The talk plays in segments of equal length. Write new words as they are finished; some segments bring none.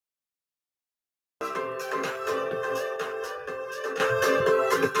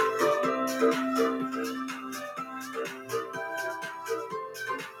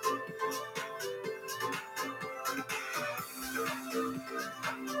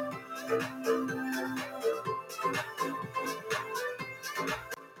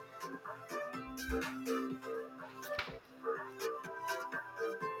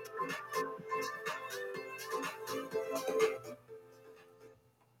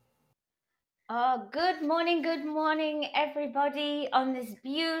Oh, good morning, everybody, on this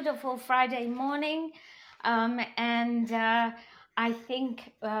beautiful Friday morning. And I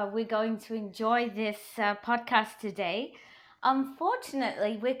think we're going to enjoy this podcast today.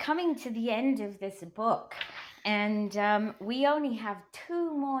 Unfortunately, we're coming to the end of this book, and we only have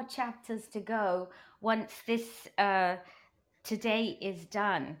two more chapters to go once this today is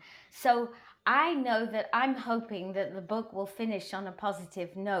done. So I know that I'm hoping that the book will finish on a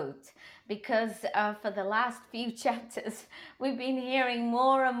positive note because for the last few chapters, we've been hearing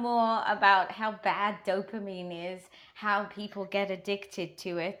more and more about how bad dopamine is, how people get addicted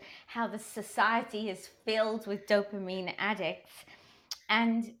to it, how the society is filled with dopamine addicts.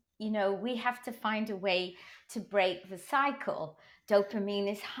 And, we have to find a way to break the cycle.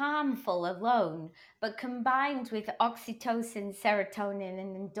 Dopamine is harmful alone, but combined with oxytocin, serotonin,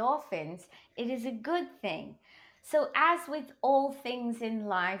 and endorphins, it is a good thing. So, as with all things in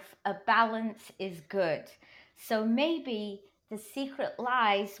life, a balance is good. So, maybe the secret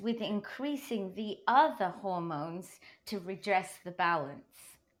lies with increasing the other hormones to redress the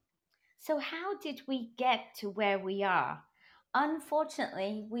balance. So, how did we get to where we are?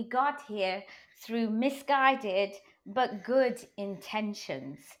 Unfortunately, we got here through misguided but good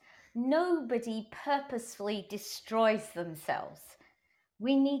intentions. Nobody purposefully destroys themselves.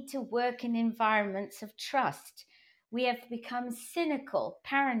 We need to work in environments of trust. We have become cynical,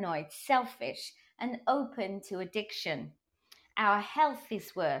 paranoid, selfish, and open to addiction. Our health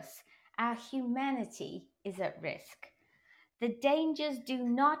is worse. Our humanity is at risk. The dangers do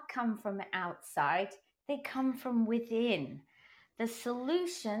not come from outside, they come from within. The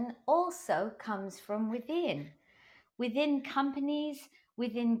solution also comes from within companies,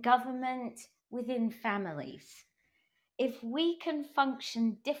 within government, within families. If we can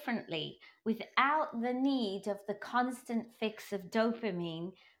function differently without the need of the constant fix of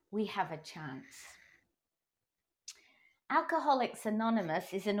dopamine, we have a chance. Alcoholics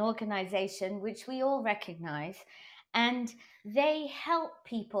Anonymous is an organization which we all recognize, and they help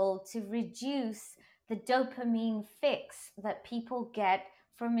people to reduce the dopamine fix that people get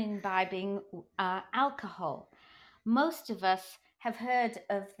from imbibing alcohol. Most of us have heard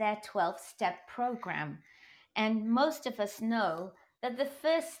of their 12-step program, and most of us know that the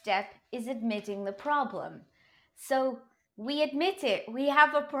first step is admitting the problem. So we admit it. We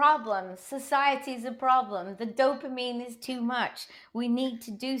have a problem. Society is a problem. The dopamine is too much. We need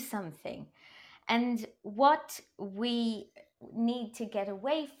to do something. And what we need to get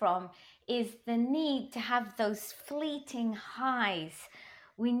away from is the need to have those fleeting highs.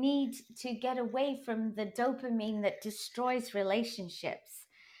 We need to get away from the dopamine that destroys relationships.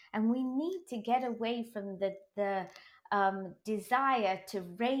 And we need to get away from the desire to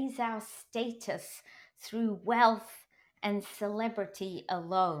raise our status through wealth and celebrity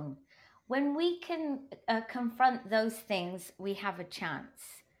alone. When we can confront those things, we have a chance.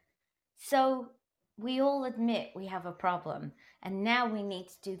 So we all admit we have a problem, and now we need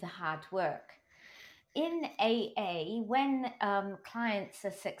to do the hard work. In AA, when clients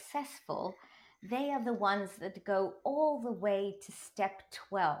are successful, they are the ones that go all the way to step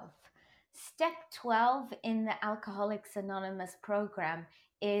 12. Step 12 in the Alcoholics Anonymous program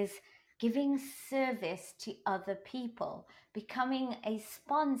is giving service to other people, becoming a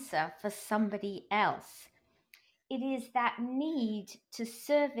sponsor for somebody else. It is that need to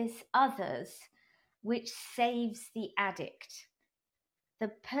service others which saves the addict.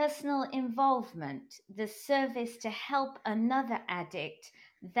 The personal involvement, the service to help another addict,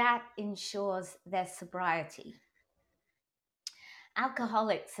 that ensures their sobriety.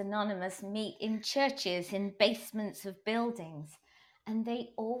 Alcoholics Anonymous meet in churches, in basements of buildings, and they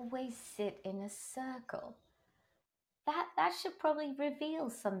always sit in a circle. That should probably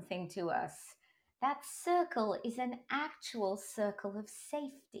reveal something to us. That circle is an actual circle of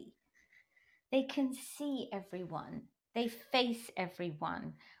safety. They can see everyone. They face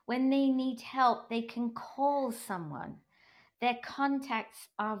everyone. When they need help, they can call someone. Their contacts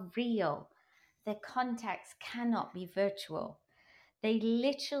are real. Their contacts cannot be virtual. They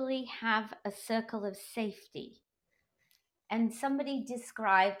literally have a circle of safety. And somebody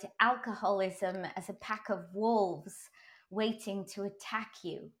described alcoholism as a pack of wolves waiting to attack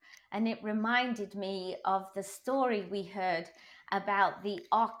you. And it reminded me of the story we heard about the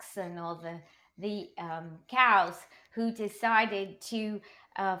oxen or the cows who decided to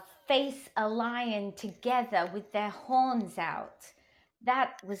uh, face a lion together with their horns out.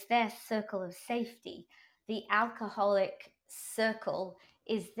 That was their circle of safety. The alcoholic circle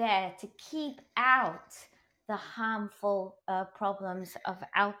is there to keep out the harmful problems of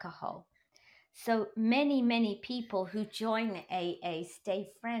alcohol. So many people who join AA stay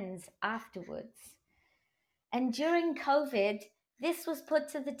friends afterwards. And during COVID, this was put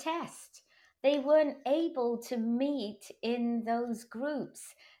to the test. They weren't able to meet in those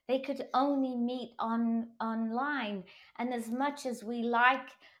groups. They could only meet online. And as much as we like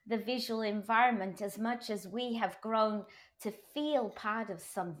the visual environment, as much as we have grown to feel part of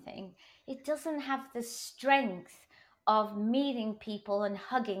something, it doesn't have the strength of meeting people and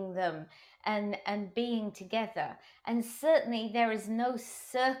hugging them and being together. And certainly there is no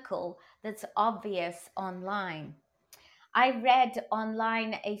circle that's obvious online. I read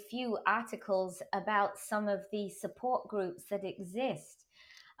online a few articles about some of the support groups that exist,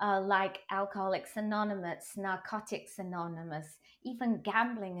 like Alcoholics Anonymous, Narcotics Anonymous, even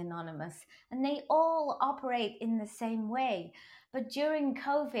Gambling Anonymous, and they all operate in the same way. But during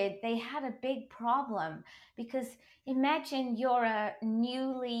COVID, they had a big problem because imagine you're a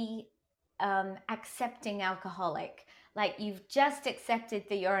newly accepting alcoholic, like you've just accepted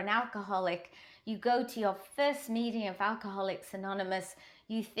that you're an alcoholic. You go to your first meeting of Alcoholics Anonymous,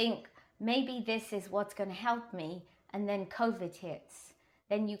 you think maybe this is what's going to help me, and then COVID hits.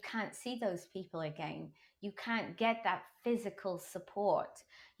 Then you can't see those people again. You can't get that physical support.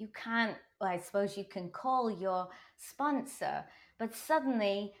 You can't, well, I suppose you can call your sponsor, but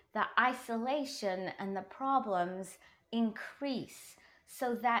suddenly the isolation and the problems increase.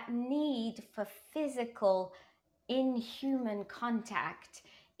 So that need for physical in-human contact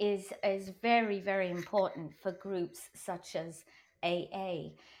is very important for groups such as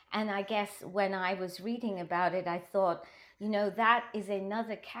AA. And I guess when I was reading about it, I thought, that is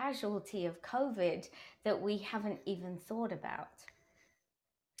another casualty of COVID that we haven't even thought about.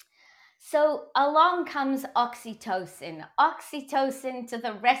 So along comes oxytocin. Oxytocin to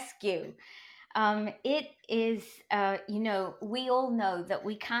the rescue. It is, we all know that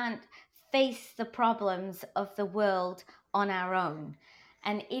we can't face the problems of the world on our own.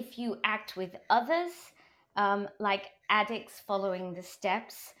 And if you act with others, like addicts following the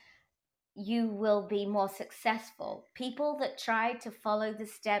steps, you will be more successful. People that try to follow the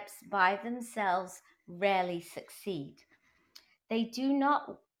steps by themselves rarely succeed. They do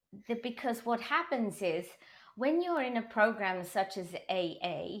not, because what happens is when you're in a program such as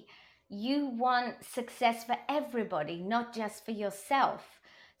AA, you want success for everybody, not just for yourself.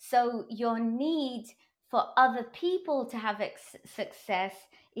 So your need for other people to have success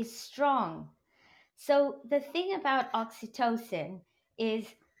is strong. So the thing about oxytocin is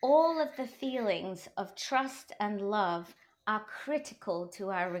all of the feelings of trust and love are critical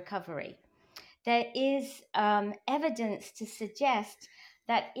to our recovery. There is evidence to suggest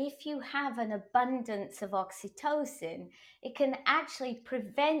that if you have an abundance of oxytocin, it can actually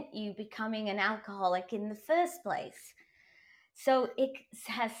prevent you becoming an alcoholic in the first place. So it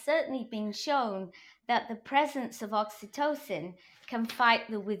has certainly been shown that the presence of oxytocin can fight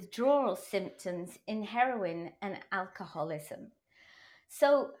the withdrawal symptoms in heroin and alcoholism.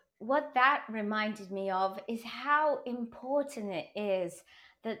 So what that reminded me of is how important it is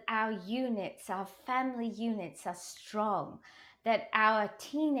that our units, our family units are strong, that our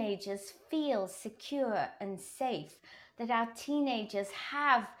teenagers feel secure and safe, that our teenagers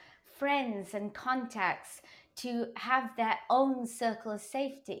have friends and contacts to have their own circle of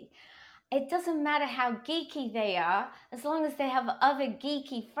safety. It doesn't matter how geeky they are, as long as they have other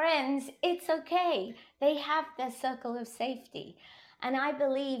geeky friends, it's okay. They have their circle of safety. And I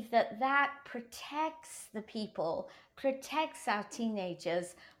believe that that protects the people, protects our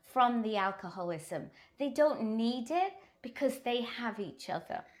teenagers from the alcoholism. They don't need it because they have each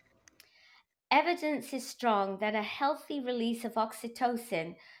other. Evidence is strong that a healthy release of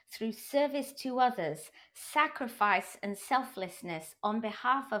oxytocin through service to others, sacrifice, and selflessness on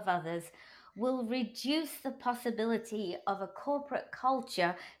behalf of others will reduce the possibility of a corporate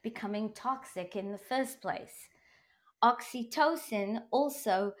culture becoming toxic in the first place. Oxytocin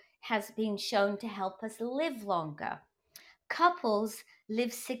also has been shown to help us live longer. Couples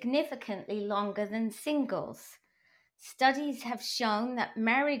live significantly longer than singles. Studies have shown that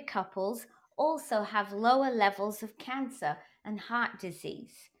married couples also have lower levels of cancer and heart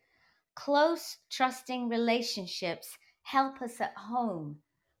disease. Close, trusting relationships help us at home,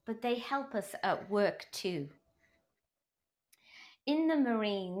 but they help us at work too. In the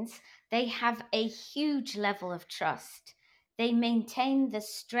Marines, they have a huge level of trust. They maintain the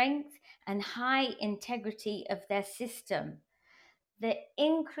strength and high integrity of their system. The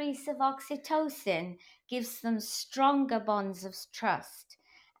increase of oxytocin gives them stronger bonds of trust,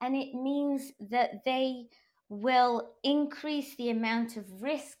 and it means that they will increase the amount of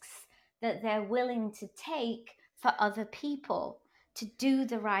risks that they're willing to take for other people to do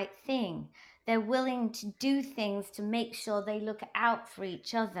the right thing. They're willing to do things to make sure they look out for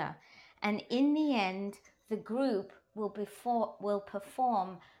each other. And in the end, the group will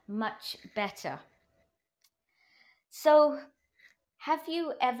perform much better. So, have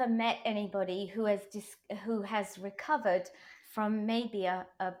you ever met anybody who has recovered from maybe a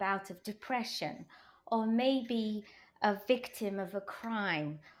bout of depression, or maybe a victim of a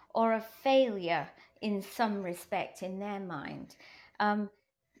crime or a failure in some respect in their mind? Um,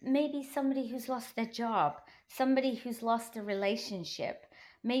 Maybe somebody who's lost their job, somebody who's lost a relationship,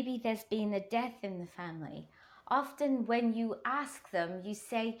 maybe there's been a death in the family. Often, when you ask them, you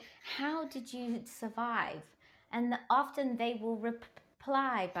say, "How did you survive?" And often they will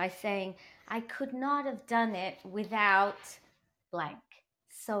reply by saying, "I could not have done it without blank,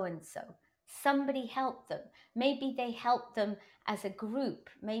 so and so. Somebody helped them. Maybe they helped them as a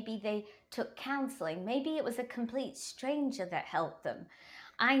group. Maybe they took counseling. Maybe it was a complete stranger that helped them."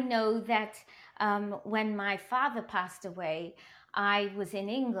 I know that when my father passed away, I was in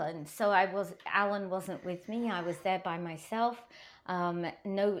England, so Alan wasn't with me. I was there by myself.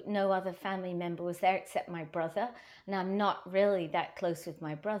 No other family member was there except my brother, and I'm not really that close with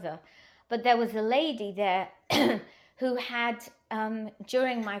my brother. But there was a lady there who had,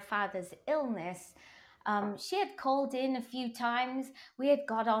 during my father's illness, she had called in a few times. We had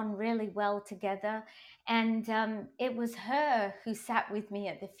got on really well together. And it was her who sat with me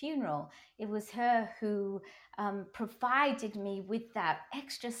at the funeral. It was her who provided me with that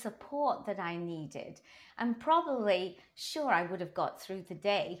extra support that I needed. And probably, sure, I would have got through the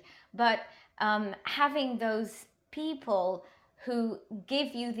day, but having those people who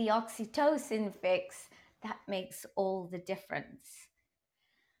give you the oxytocin fix, that makes all the difference.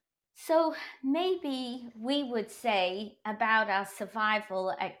 So maybe we would say about our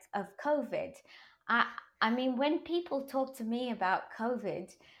survival of COVID. I, I mean, when people talk to me about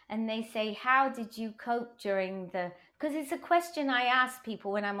COVID and they say, "How did you cope during the?" Because it's a question I ask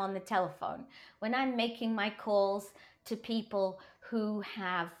people when I'm on the telephone, when I'm making my calls to people who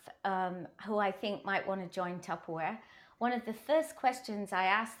I think might want to join Tupperware. One of the first questions I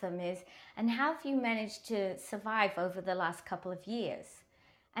ask them is, "And how have you managed to survive over the last couple of years?"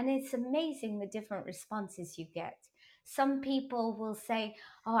 And it's amazing the different responses you get. Some people will say,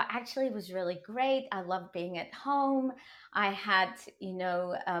 "Oh, actually, it was really great. I loved being at home. I had,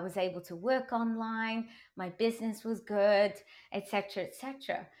 I was able to work online. My business was good, etc.,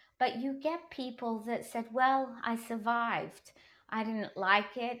 etc." But you get people that said, "Well, I survived. I didn't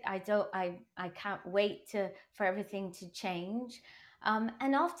like it. I can't wait for everything to change."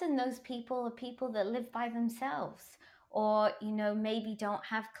 And often those people are people that live by themselves, or maybe don't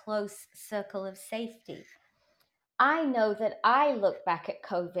have close circle of safety. I know that I look back at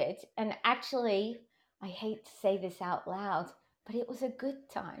COVID, and actually, I hate to say this out loud, but it was a good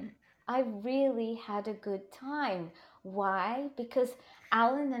time. I really had a good time. Why? Because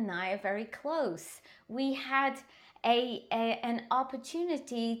Alan and I are very close. We had an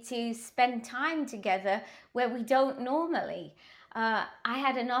opportunity to spend time together where we don't normally. I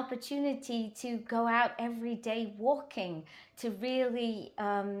had an opportunity to go out every day walking to really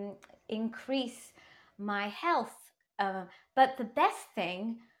increase my health. But the best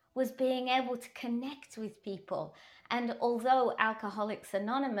thing was being able to connect with people. And although Alcoholics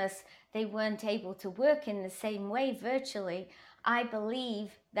Anonymous, they weren't able to work in the same way virtually, I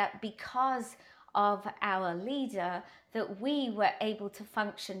believe that because of our leader, that we were able to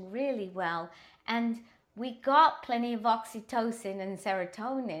function really well. And we got plenty of oxytocin and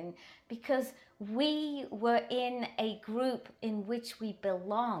serotonin because we were in a group in which we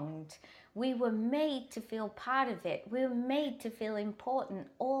belonged. We were made to feel part of it. We were made to feel important,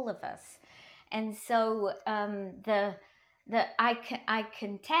 all of us. And so I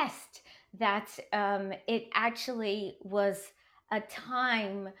contest that it actually was a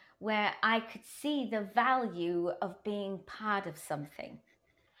time where I could see the value of being part of something.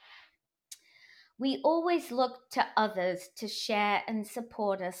 We always look to others to share and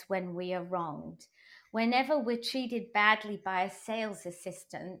support us when we are wronged. Whenever we're treated badly by a sales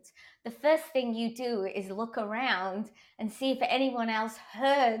assistant, the first thing you do is look around and see if anyone else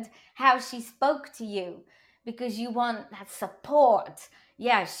heard how she spoke to you, because you want that support.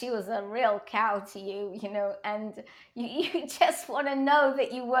 yeah, she was a real cow to you, and you just want to know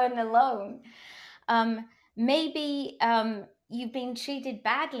that you weren't alone. Maybe you've been treated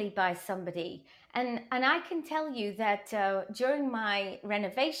badly by somebody. And I can tell you that during my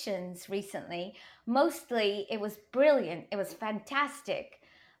renovations recently, mostly it was brilliant, it was fantastic.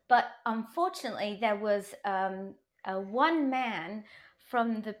 But unfortunately, there was one man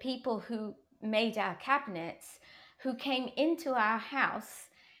from the people who made our cabinets who came into our house,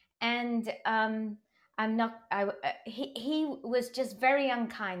 and I'm not. He was just very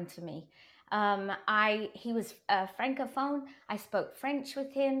unkind to me. He was francophone. I spoke French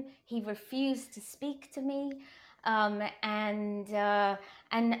with him. He refused to speak to me, and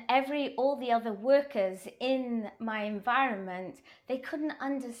all the other workers in my environment, they couldn't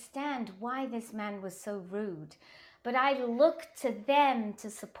understand why this man was so rude. But I looked to them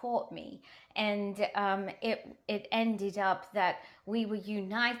to support me, and it ended up that we were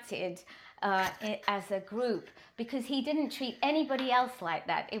united as a group, because he didn't treat anybody else like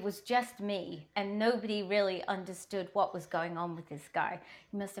that. It was just me, and nobody really understood what was going on with this guy.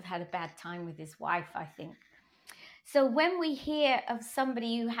 He must have had a bad time with his wife, I think. So when we hear of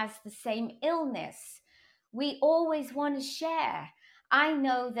somebody who has the same illness, we always want to share. I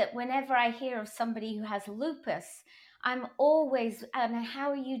know that whenever I hear of somebody who has lupus, I'm always, how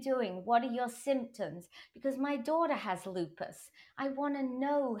are you doing? What are your symptoms? Because my daughter has lupus. I want to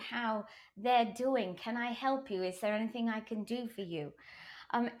know how they're doing. Can I help you? Is there anything I can do for you?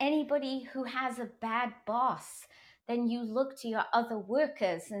 Anybody who has a bad boss, then you look to your other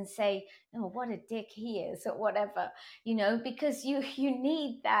workers and say, oh, what a dick he is, or whatever, because you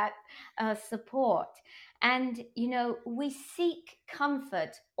need that support. And we seek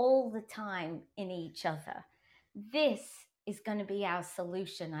comfort all the time in each other. This is going to be our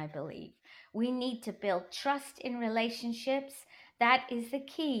solution, I believe. We need to build trust in relationships. That is the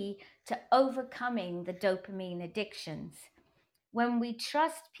key to overcoming the dopamine addictions. When we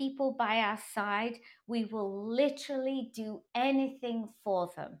trust people by our side, we will literally do anything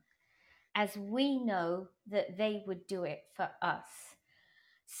for them, as we know that they would do it for us.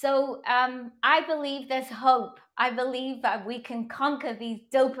 So I believe there's hope. I believe that we can conquer these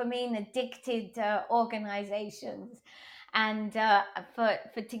dopamine addicted organizations. And for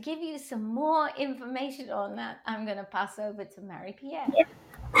to give you some more information on that, I'm going to pass over to Marie Pierre.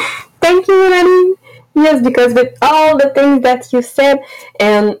 Thank you, Melanie. Yes, because with all the things that you said,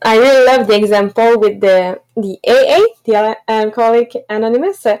 and I really love the example with the AA, the Alcoholic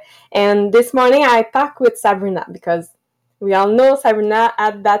Anonymous. And this morning I talked with Sabrina, because we all know Sabrina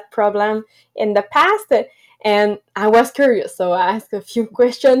had that problem in the past, and I was curious, so I asked a few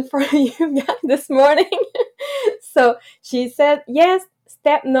questions for you guys this morning. So she said, yes,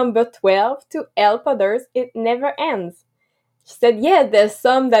 step number 12 to help others, it never ends. She said, yeah, there's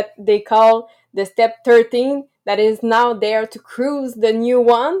some that they call the step 13 that is now there to cruise the new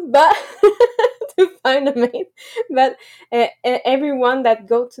one, but to find a mate. But everyone that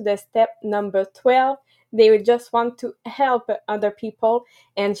go to the step number 12, they would just want to help other people.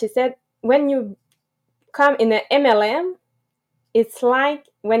 And she said, when you come in an MLM, it's like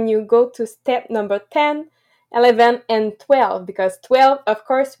when you go to step number 10, 11, and 12, because 12, of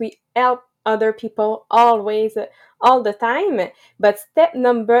course, we help other people always, all the time. But step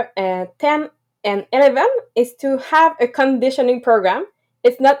number 10 and 11 is to have a conditioning program.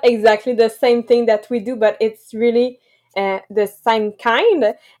 It's not exactly the same thing that we do, but it's really the same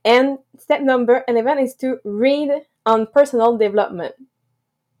kind. And step number 11 is to read on personal development.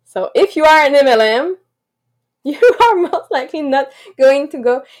 So if you are an MLM, you are most likely not going to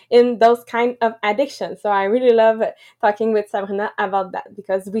go in those kind of addictions. So I really love talking with Sabrina about that,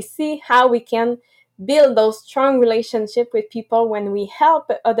 because we see how we can build those strong relationships with people when we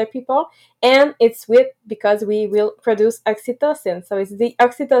help other people, and it's with because we will produce oxytocin. So it's the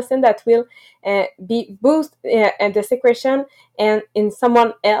oxytocin that will be boost the secretion and in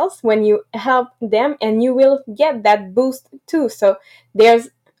someone else when you help them, and you will get that boost too. So there's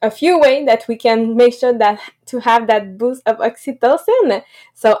a few ways that we can make sure that to have that boost of oxytocin.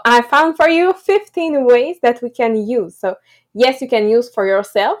 So I found for you 15 ways that we can use. So yes, you can use for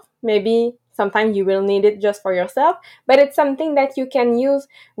yourself. Maybe sometimes you will need it just for yourself, but it's something that you can use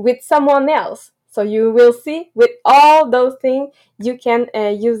with someone else. So you will see with all those things, you can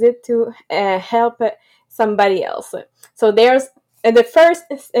use it to help somebody else. So there's the first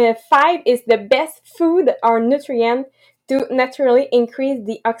 5 is the best food or nutrient to naturally increase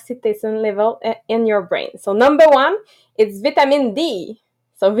the oxytocin level in your brain. So number 1 is vitamin D.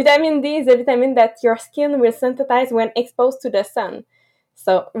 So vitamin D is a vitamin that your skin will synthesize when exposed to the sun.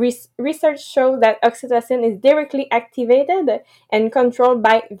 So research shows that oxytocin is directly activated and controlled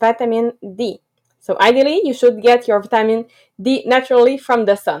by vitamin D. So ideally, you should get your vitamin D naturally from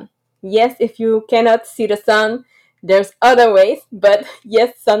the sun. Yes, if you cannot see the sun, there's other ways, but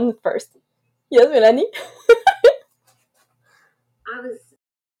yes, sun first. Yes, Melanie?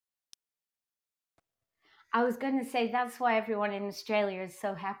 I was going to say that's why everyone in Australia is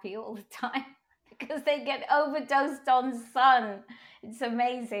so happy all the time because they get overdosed on sun. It's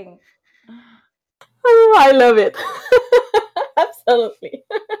amazing. Oh, I love it. Absolutely.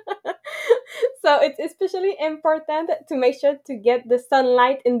 So it's especially important to make sure to get the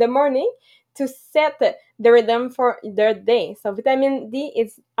sunlight in the morning to set the rhythm for their day. So vitamin D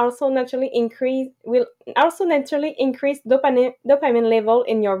is also naturally increase will also naturally increase dopamine level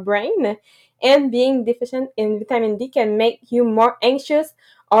in your brain, and being deficient in vitamin D can make you more anxious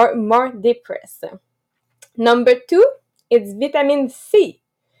or more depressed. Number 2, it's vitamin C.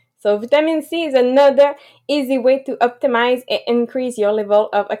 So vitamin C is another easy way to optimize and increase your level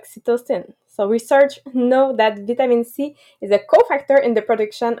of oxytocin. So research know that vitamin C is a cofactor in the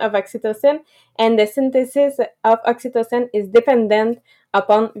production of oxytocin, and the synthesis of oxytocin is dependent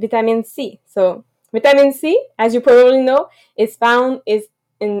upon vitamin C. So vitamin C, as you probably know, is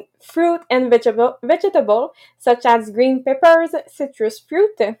in fruit and vegetable such as green peppers, citrus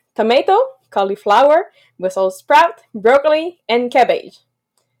fruit, tomato, cauliflower, Brussels sprout, broccoli, and cabbage.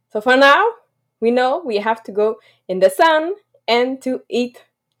 So for now, we know we have to go in the sun and to eat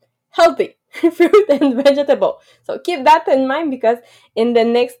healthy fruit and vegetable. So keep that in mind, because in the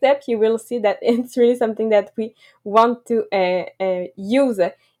next step you will see that it's really something that we want to use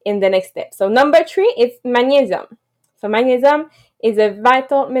in the next step. So number 3 is magnesium. So magnesium is a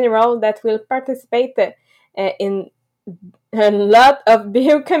vital mineral that will participate in a lot of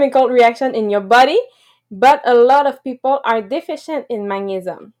biochemical reaction in your body, but a lot of people are deficient in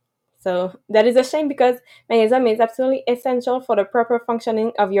magnesium. So that is a shame, because magnesium is absolutely essential for the proper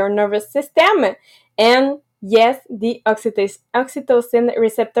functioning of your nervous system. And yes, the oxytocin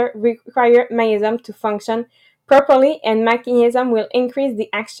receptor require magnesium to function properly, and magnesium will increase the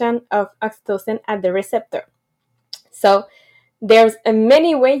action of oxytocin at the receptor. So there's a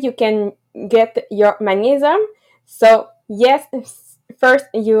many ways you can get your magnesium. So yes, first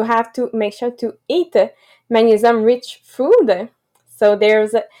you have to make sure to eat magnesium rich food. So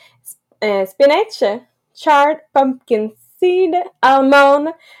there's spinach, chard, pumpkin seed, almond,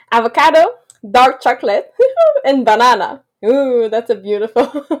 avocado, dark chocolate, and banana. Ooh, that's a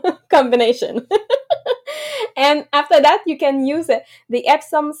beautiful combination. And after that, you can use the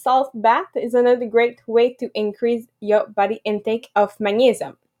Epsom salt bath is another great way to increase your body intake of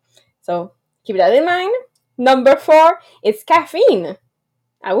magnesium. So keep that in mind. Number 4 is caffeine.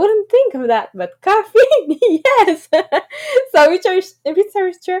 I wouldn't think of that, but caffeine, yes. So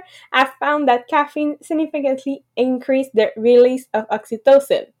researchers have found that caffeine significantly increased the release of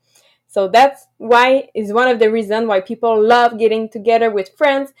oxytocin. So that's why is one of the reasons why people love getting together with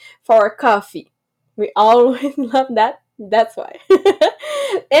friends for a coffee. We always love that. That's why.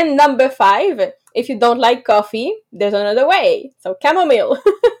 And number 5, if you don't like coffee, there's another way. So chamomile.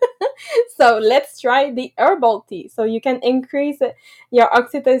 So let's try the herbal tea. So you can increase your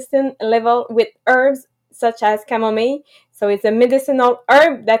oxytocin level with herbs such as chamomile. So it's a medicinal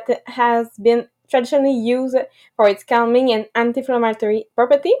herb that has been traditionally used for its calming and anti-inflammatory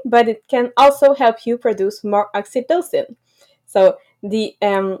property, but it can also help you produce more oxytocin. So the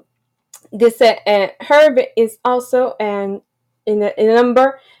this herb is also in a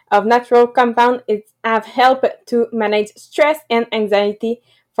number of natural compounds. It have helped to manage stress and anxiety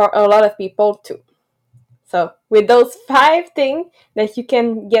for a lot of people too. So with those 5 things that you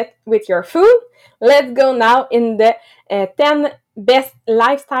can get with your food, let's go now in the 10 best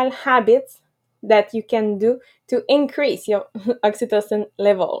lifestyle habits that you can do to increase your oxytocin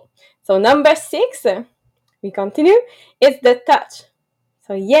level. So number 6, we continue, is the touch.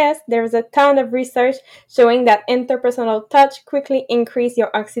 So yes, there's a ton of research showing that interpersonal touch quickly increase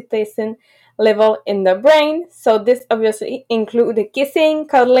your oxytocin level in the brain. So this obviously includes kissing,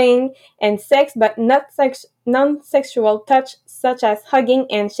 cuddling, and sex, but not non-sexual touch such as hugging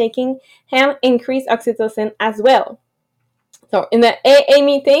and shaking hand increase oxytocin as well. So in the AA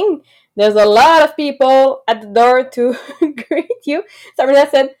meeting, there's a lot of people at the door to greet you. Sabrina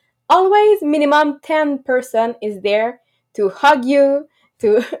said, always minimum 10% is there to hug you,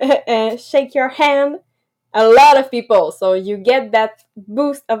 to shake your hand. A lot of people. So you get that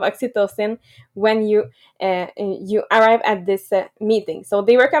boost of oxytocin when you arrive at this meeting. So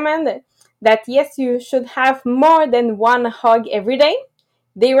they recommend that yes, you should have more than one hug every day.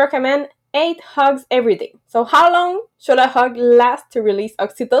 They recommend 8 hugs every day. So how long should a hug last to release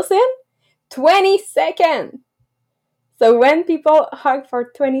oxytocin? 20 seconds. So when people hug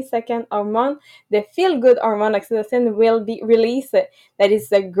for 20 seconds or more, the feel-good hormone oxytocin will be released. That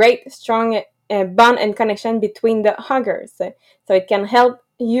is a great, strong bond and connection between the huggers. So it can help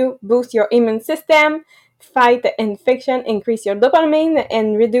you boost your immune system, fight infection, increase your dopamine,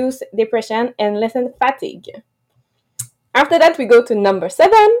 and reduce depression and lessen fatigue. After that, we go to number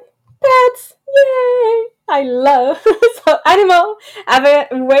 7, pets. Yay! I love so animals have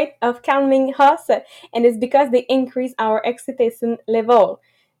a way of calming us, and it's because they increase our oxytocin level.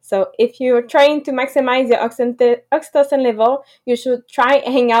 So if you're trying to maximize your oxytocin level, you should try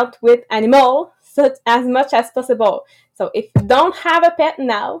hang out with animals such as much as possible. So if you don't have a pet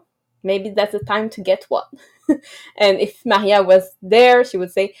now, maybe that's the time to get one. And if Maria was there, she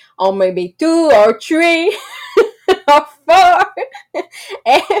would say, oh, maybe 2 or 3 or 4.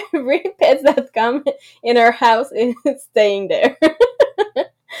 Every pet that comes in our house is staying there.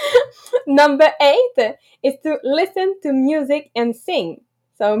 Number 8 is to listen to music and sing.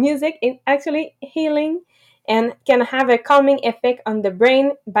 So music is actually healing and can have a calming effect on the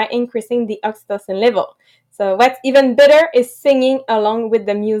brain by increasing the oxytocin level. So what's even better is singing along with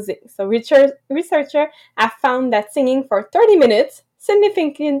the music. So researchers have found that singing for 30 minutes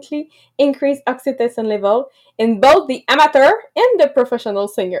significantly increase oxytocin level in both the amateur and the professional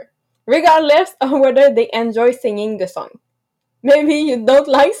singer, regardless of whether they enjoy singing the song. Maybe you don't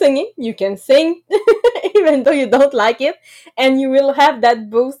like singing, you can sing even though you don't like it, and you will have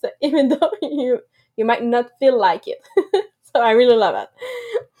that boost even though you might not feel like it. So I really love it.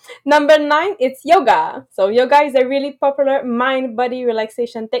 Number 9, it's yoga. So yoga is a really popular mind-body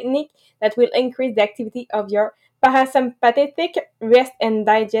relaxation technique that will increase the activity of your parasympathetic rest and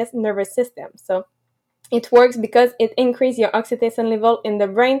digest nervous system. So it works because it increases your oxytocin level in the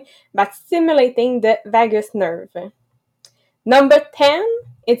brain by stimulating the vagus nerve. Number 10,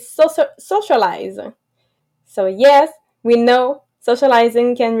 it's socialize. So yes, we know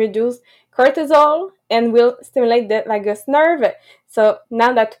socializing can reduce cortisol and will stimulate the vagus nerve. So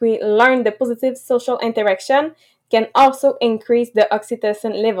now that we learn the positive social interaction can also increase the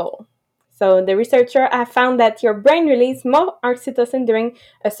oxytocin level. So the researcher have found that your brain releases more oxytocin during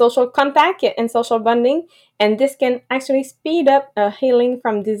a social contact and social bonding, and this can actually speed up healing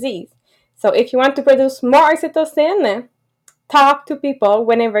from disease. So if you want to produce more oxytocin, talk to people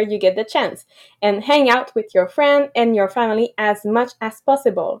whenever you get the chance and hang out with your friend and your family as much as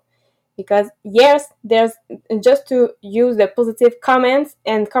possible. Because yes, there's just to use the positive comments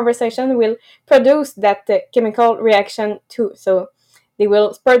and conversation will produce that chemical reaction too. So they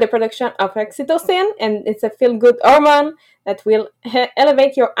will spur the production of oxytocin, and it's a feel good hormone that will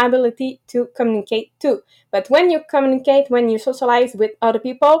elevate your ability to communicate too. But when you communicate, when you socialize with other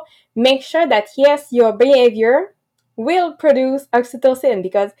people, make sure that yes, your behavior will produce oxytocin,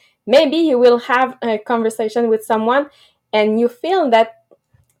 because maybe you will have a conversation with someone and you feel that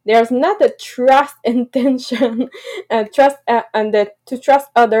there's not a trust intention, trust and to trust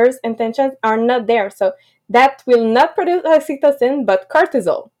others intentions are not there. So that will not produce oxytocin but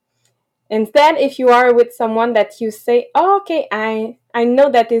cortisol. Instead, if you are with someone that you say, oh, okay, I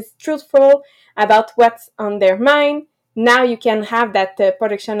know that is truthful about what's on their mind, now you can have that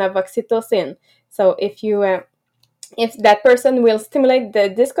production of oxytocin. So if that person will stimulate the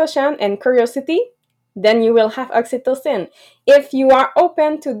discussion and curiosity, then you will have oxytocin. If you are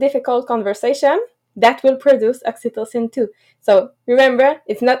open to difficult conversation, that will produce oxytocin too. So remember,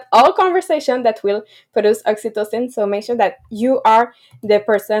 it's not all conversation that will produce oxytocin. So make sure that you are the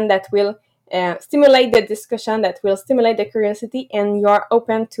person that will stimulate the discussion, that will stimulate the curiosity, and you are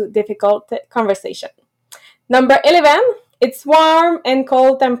open to difficult conversation. Number 11, it's warm and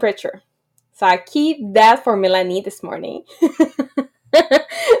cold temperature. So I keep that for Melanie this morning.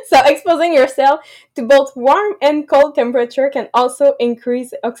 So exposing yourself to both warm and cold temperature can also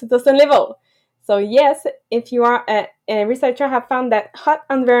increase oxytocin level. So yes, if you are a researcher have found that hot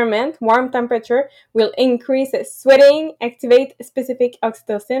environment, warm temperature will increase sweating, activate specific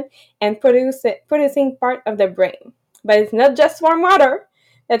oxytocin, and producing part of the brain. But it's not just warm water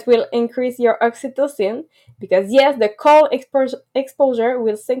that will increase your oxytocin, because yes, the cold exposure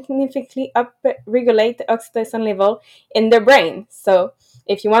will significantly up-regulate the oxytocin level in the brain. So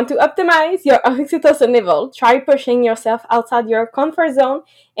if you want to optimize your oxytocin level, try pushing yourself outside your comfort zone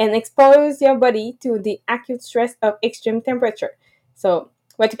and expose your body to the acute stress of extreme temperature. So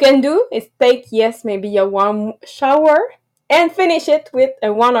what you can do is take, yes, maybe a warm shower and finish it with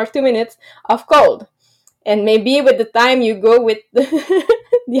a 1 or 2 minutes of cold. And maybe with the time you go with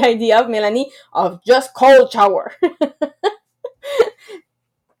the idea of Melanie of just cold shower.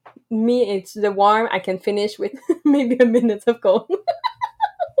 me, it's the warm. I can finish with maybe a minute of cold.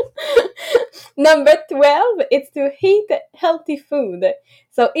 Number 12 is to eat healthy food.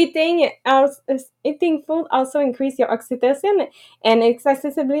 So eating food also increase your oxytocin, and it's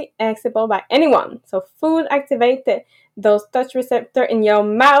accessibly accessible by anyone. So food activate those touch receptor in your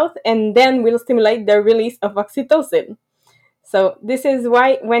mouth and then will stimulate the release of oxytocin. So this is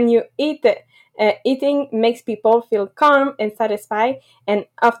why when you eat, eating makes people feel calm and satisfied, and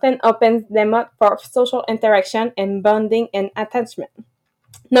often opens them up for social interaction and bonding and attachment.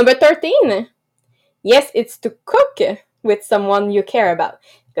 Number 13, yes, it's to cook with someone you care about.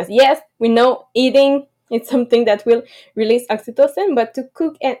 Because yes, we know eating is something that will release oxytocin, but to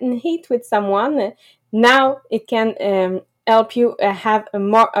cook and eat with someone, now it can help you have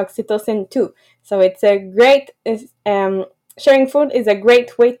more oxytocin too. So it's a great sharing food is a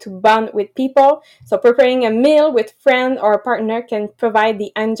great way to bond with people. So preparing a meal with friend or partner can provide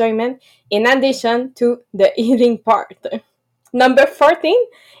the enjoyment in addition to the eating part. Number 14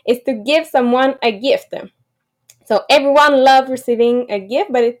 is to give someone a gift. So everyone loves receiving a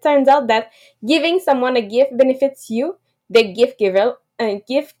gift, but it turns out that giving someone a gift benefits you, the gift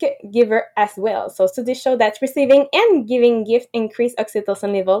giver as well. So studies show that receiving and giving gifts increase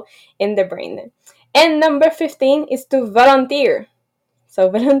oxytocin level in the brain. And number 15 is to volunteer. So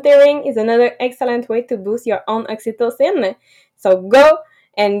volunteering is another excellent way to boost your own oxytocin. So go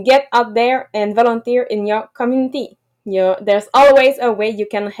and get out there and volunteer in your community. There's always a way you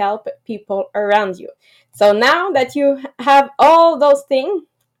can help people around you. So now that you have all those things,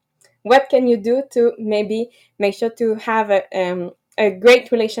 what can you do to maybe make sure to have a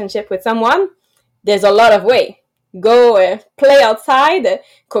great relationship with someone? There's a lot of way. Go play outside,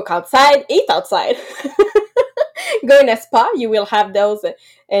 cook outside, eat outside. Go in a spa, you will have those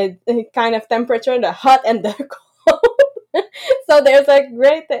kind of temperature, the hot and the cold. So there's a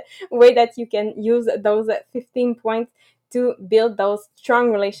great way that you can use those 15 points to build those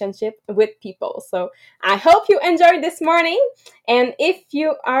strong relationships with people. So I hope you enjoyed this morning, and if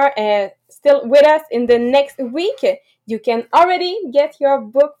you are still with us in the next week, you can already get your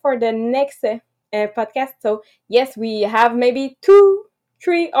book for the next podcast. So yes, we have maybe 2,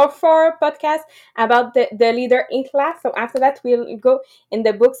 3, or 4 podcasts about the leader in class. So after that, we'll go in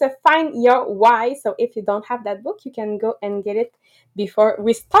the books of Find Your Why. So if you don't have that book, you can go and get it before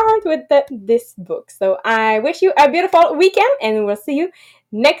we start with this book. So I wish you a beautiful weekend, and we'll see you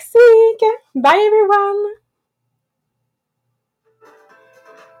next week. Bye, everyone.